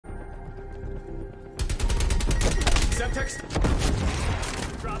Semtex?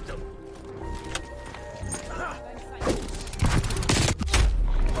 Dropped him.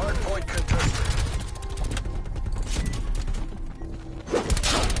 Hardpoint contested.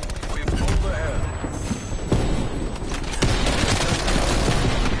 We've pulled ahead.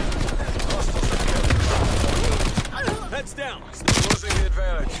 Hostiles have kept. Heads down. Losing the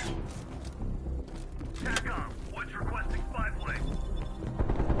advantage. TACOM, what's requesting spy plane?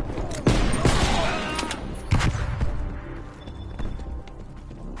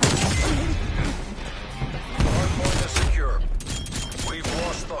 Hardpoint is secure. We've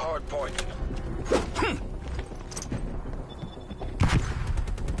lost the hardpoint.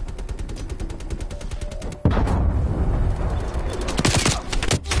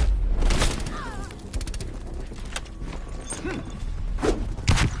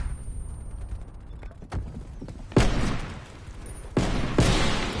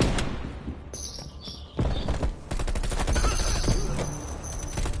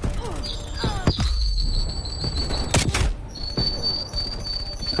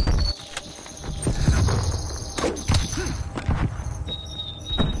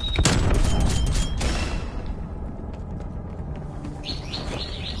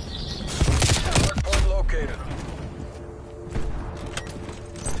 Hardpoint located.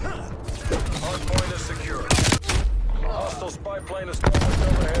 Hardpoint is secure. Hostile spy plane is almost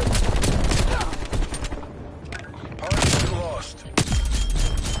overhead. Hardpoint lost.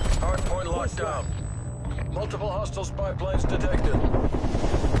 Hardpoint locked down. Multiple hostile spy planes detected.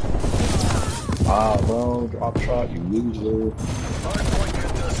 Ah, bro, drop shot, you loser. Hardpoint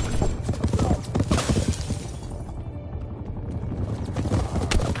contested.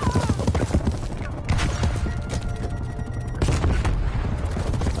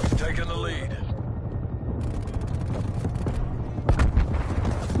 Taking the lead.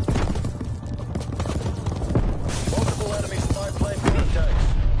 Multiple enemy spy plane contacts.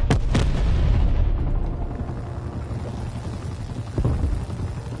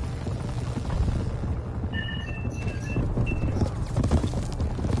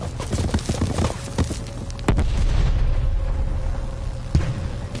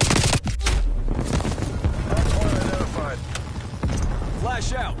 Hardpoint identified.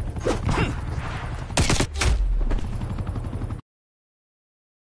 Flash out.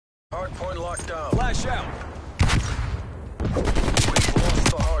 Hardpoint locked down. Flash out. We've lost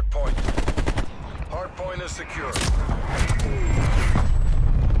the hardpoint. Hardpoint is secure.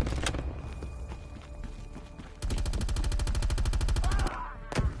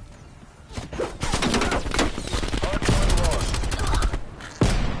 Hardpoint lost.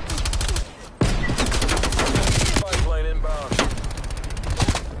 Spy plane inbound.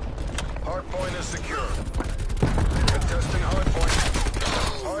 Hardpoint is secure. Contesting hardpoint.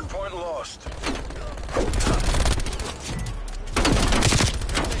 Hardpoint lost.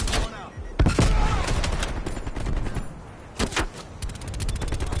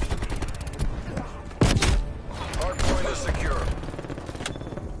 Hardpoint is secure.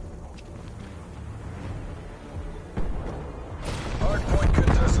 Hardpoint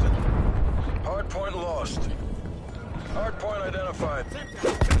contested. Hardpoint lost. Hardpoint identified.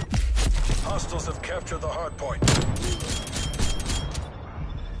 Hostiles have captured the hardpoint.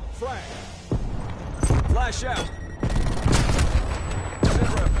 Flag. Flash out.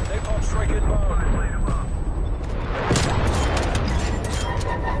 Sitrep, napalm strike inbound.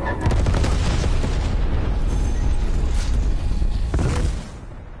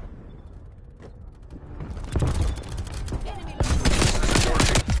 This is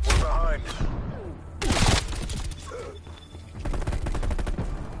working. We're behind.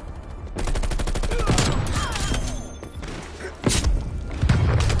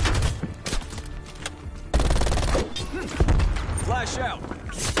 Flash out.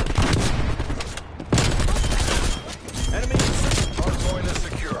 Enemy. Hardpoint is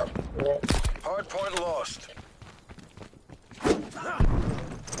secure. Hardpoint lost.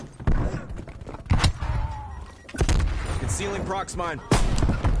 Concealing prox mine.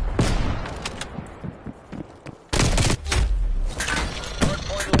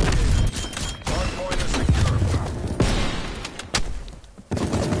 Hardpoint located. Hardpoint is secure.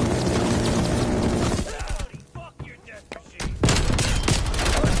 Fuck your death machine.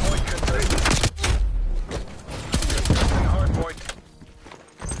 Hardpoint contested. Contesting hardpoint.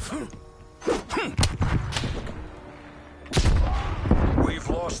 We've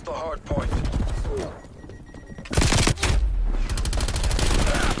lost the hardpoint.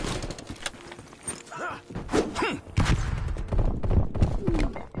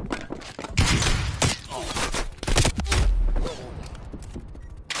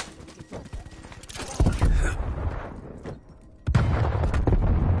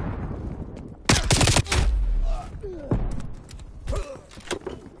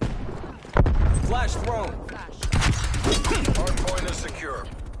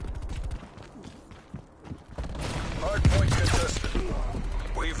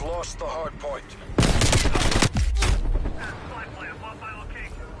 lost the hard point. Spy plane above my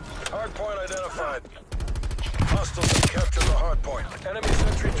location. Hard point identified. Hostiles have captured the hard point. Enemy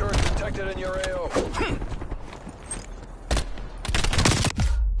sentry turret detected in your AO.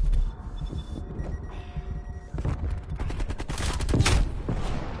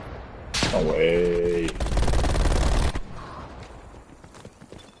 No way.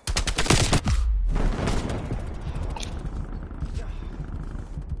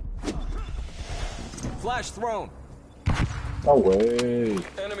 Flash thrown. No way.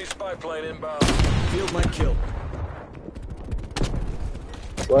 Enemy spy plane inbound. Field might kill.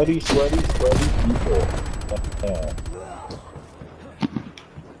 Sweaty people. Yeah.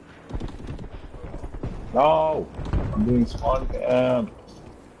 No! I'm doing spawn camp.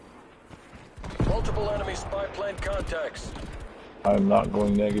 Multiple enemy spy plane contacts. I'm not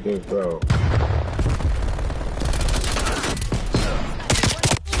going negative, bro.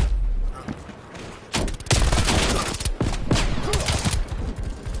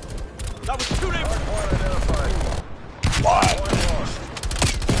 That was too damn. Hard point identified. Why? Point lost.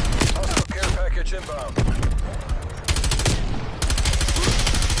 Hostile care package inbound.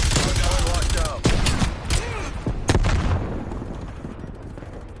 Hard point locked down.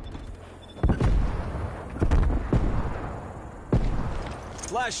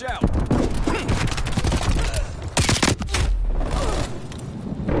 Flash out.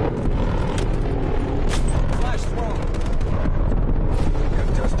 Flash thrown.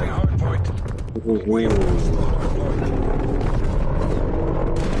 Contesting hard point. We lost the hard point.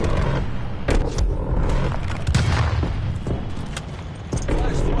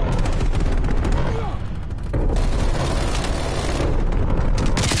 Flash thrown.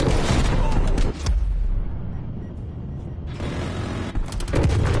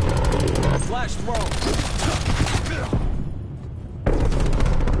 Flash thrown.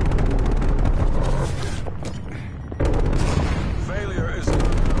 Failure is an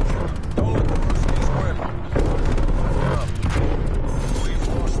option. Don't let the Ruskies win. We've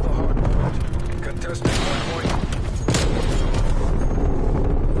lost the hard point. Contesting hard point.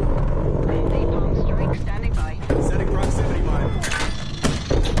 Napalm strike standing by. Setting proximity mine.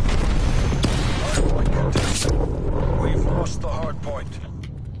 Hard point contested. We've lost the hard point.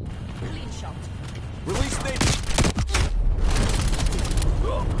 Clean shot. Release Nate.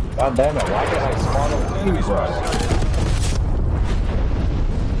 God damn it, why did I spawn over you, Enemy bro? spy plane.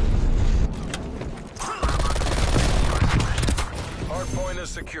 Hard point is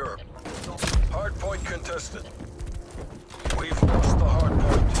secure. Hard point contested. We've lost the hard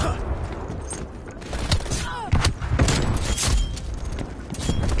point.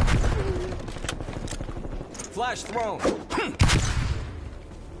 Flash thrown.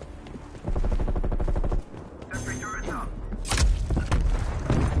 Sentry turret's up.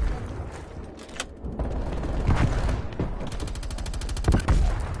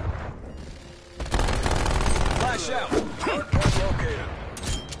 Flash out. Hard point located.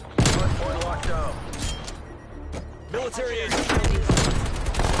 Hard point locked down. Military agent.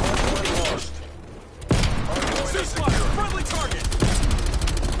 Hard point lost. Hard point is Ceasefire. secure. Friendly target.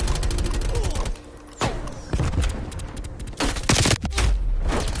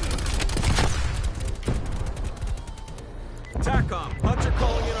 TACOM. Hunter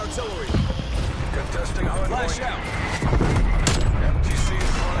calling in artillery. Contesting hard Flash point. out. MTC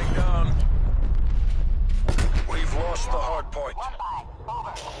is running down. We've lost the hard point.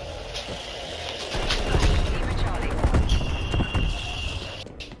 Lima Charlie.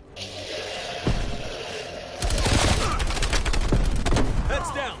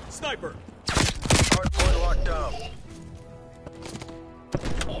 Heads down. Sniper. Hard point locked down.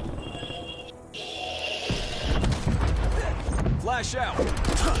 Flash out.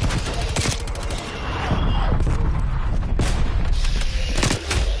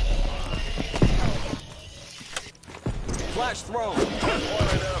 Flash thrown. Hard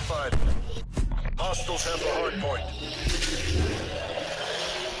point identified. Hostiles have the hard point.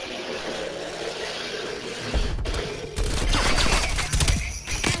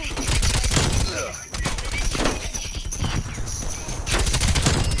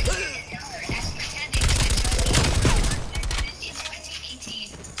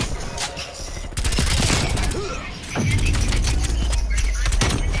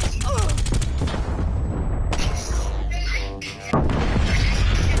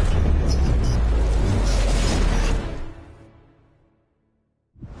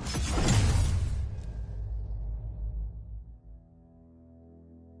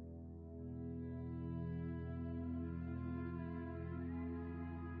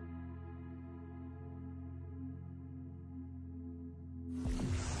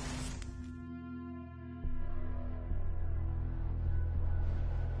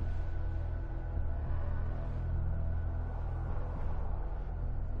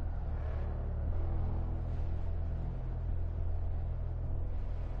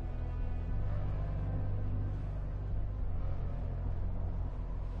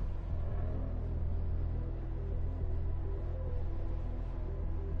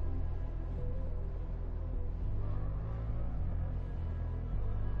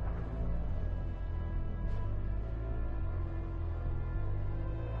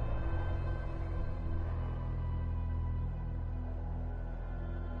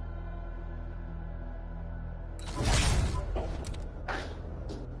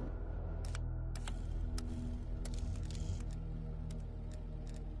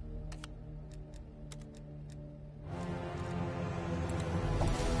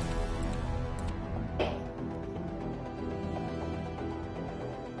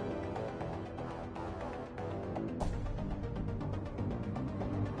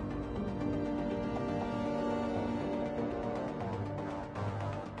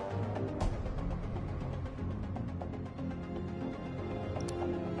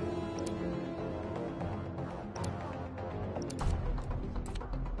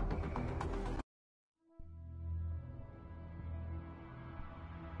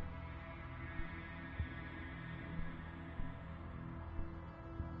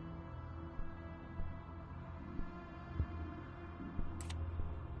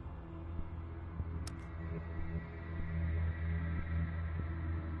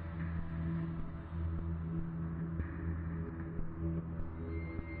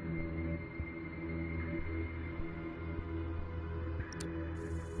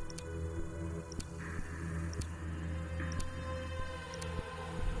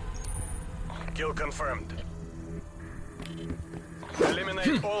 Kill confirmed.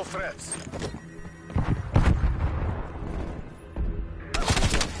 Eliminate all threats.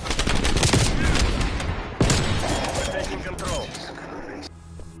 We're taking control.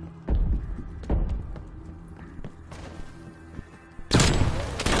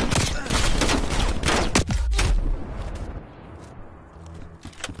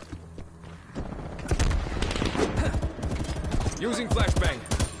 Using flashbang.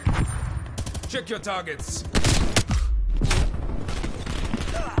 Check your targets.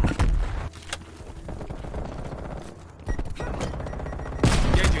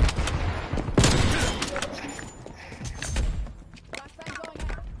 Engaging.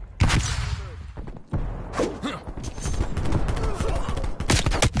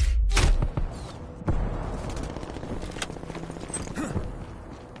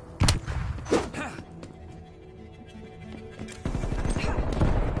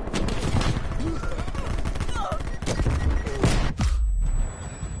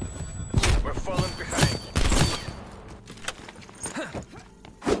 We're falling behind.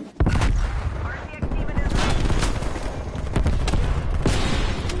 RTX demon is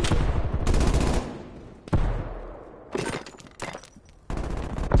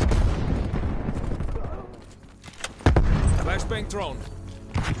Flashbang thrown.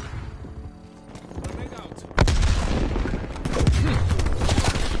 Grenade out.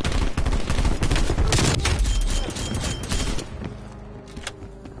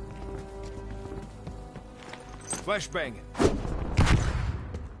 Flashbang.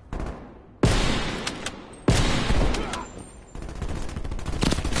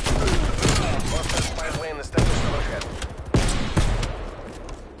 Hostile spy plane established overhead.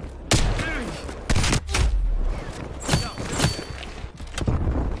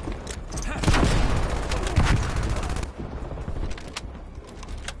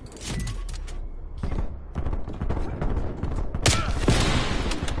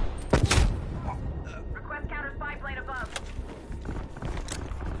 request counter spy plane above.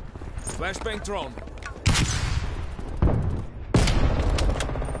 Flashbang thrown.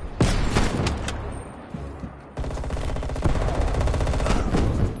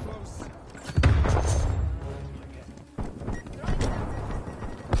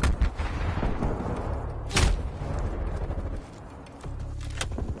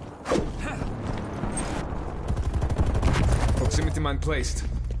 Proximity mine placed.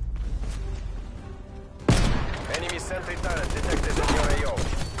 Enemy sentry turret detected in your AO.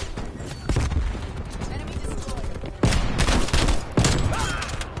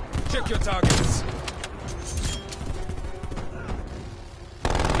 Check your targets.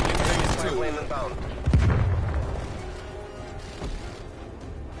 Enemy spy Two. plane inbound.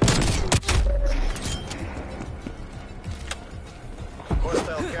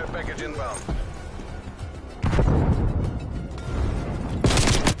 Hostile care package inbound.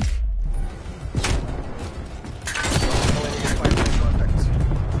 Multiple enemy spy plane contacts.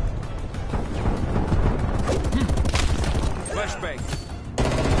 Flashbang.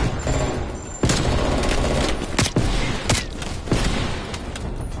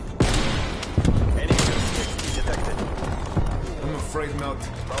 Enemy CXT detected. I'm afraid not.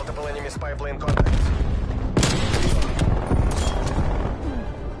 Multiple enemy spy plane contacts.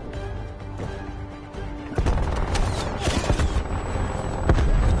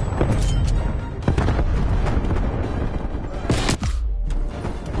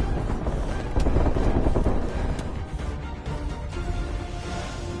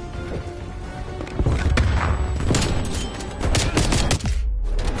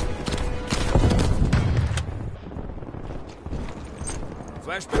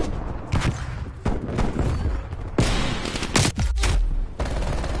 Flashbang.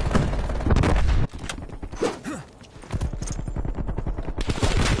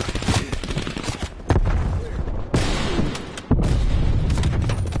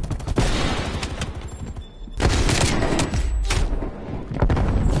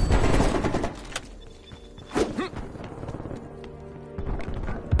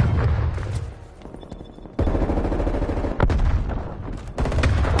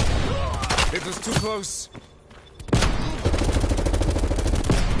 It was too close.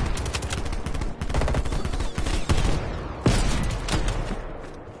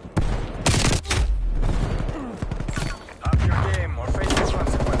 Up your game or face the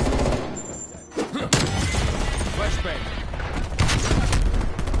consequences. Flashbang.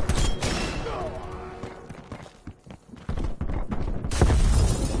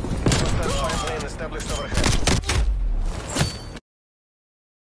 Hostile spy plane established overhead.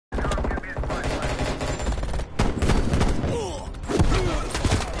 Counter spy plane.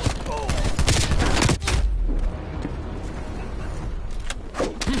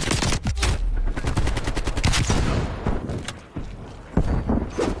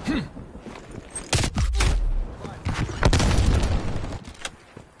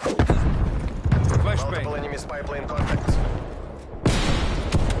 plane contacts.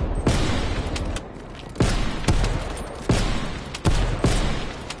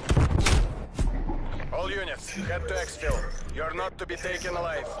 All units, head to exfil. You're not to be taken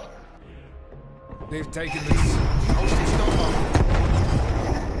alive. They've taken this. Host is not up.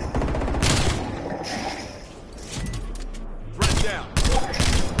 Threat down.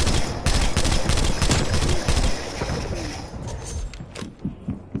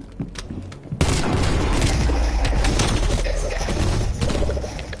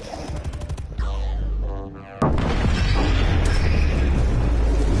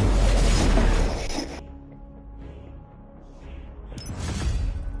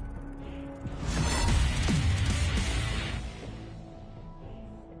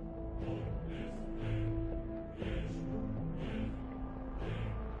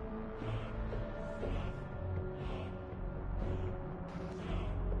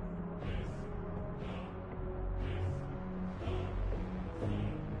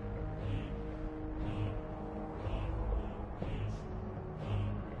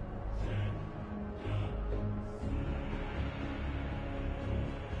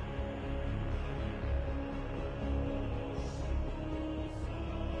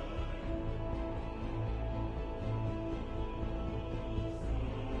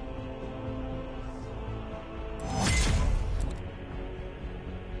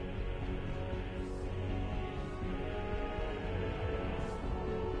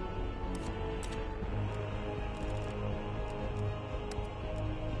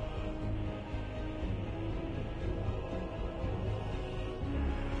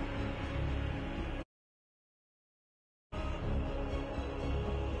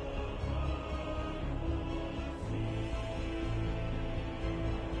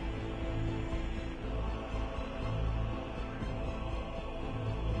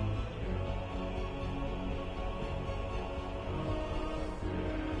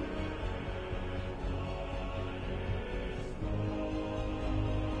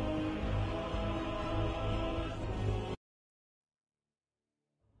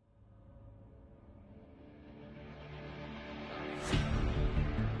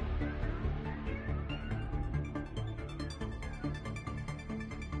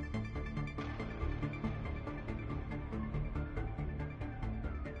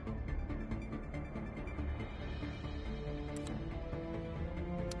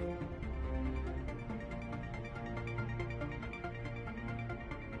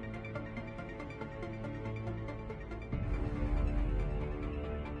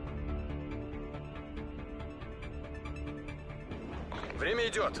 Время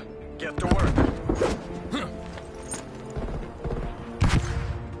идет. Get to work.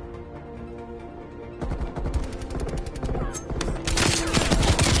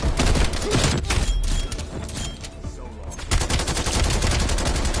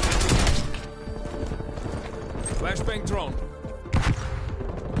 Flashbang drone.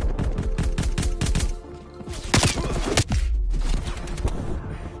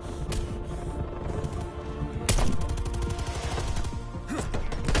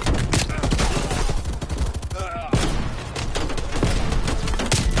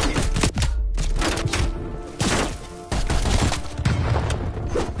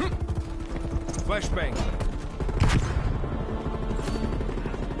 Flashbang.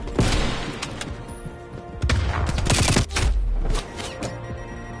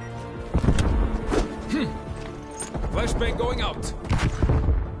 Flashbang going out.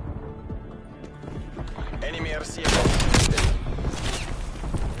 Enemy RCXD.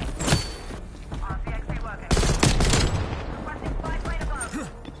 RCXD working. Requesting spy plane above.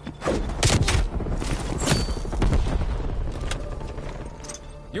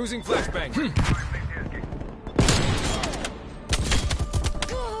 Using flashbang.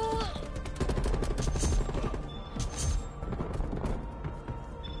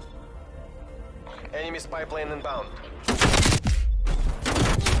 Enemy spy plane inbound.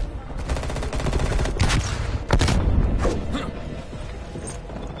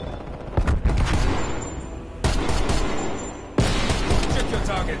 Check your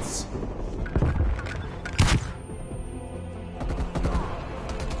targets.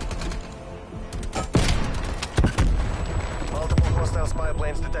 Multiple hostile spy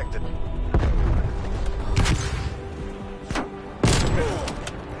planes detected.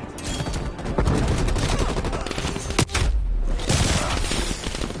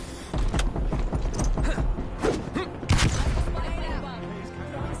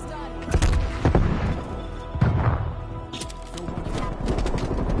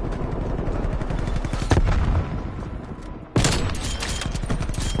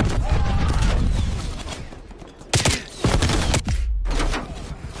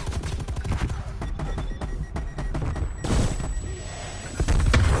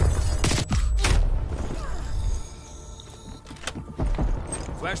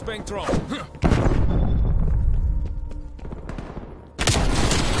 Flashbang thrown.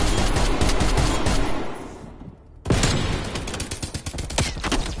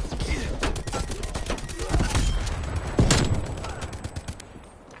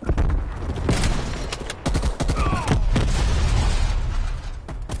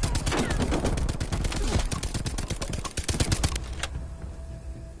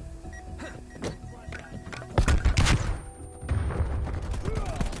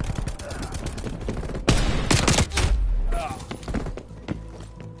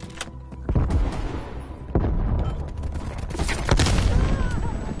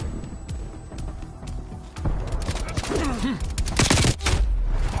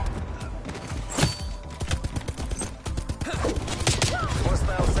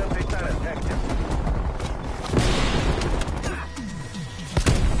 Hostile sentry turret active.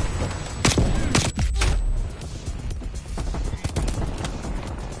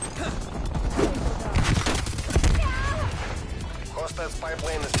 Hostile spy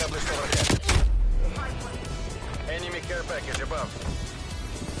plane established overhead. Enemy care package above.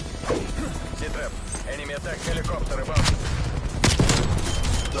 C-trap. Enemy attack helicopter above.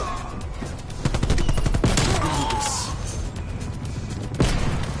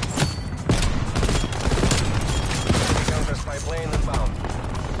 Counter spy plane inbound.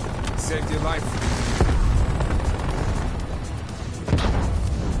 Saved your life.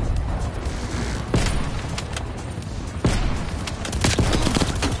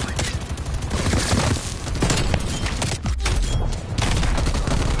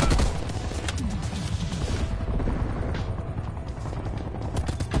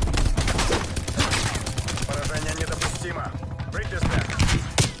 Поражение недопустимо. Break this back.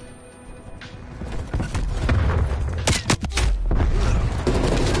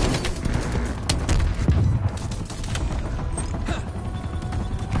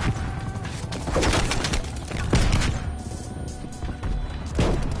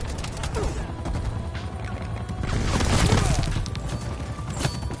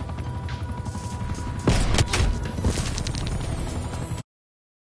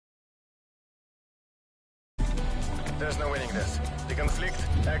 There's no winning this. The conflict,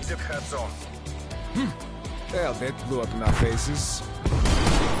 exit hot zone. Well, that blew up in our faces.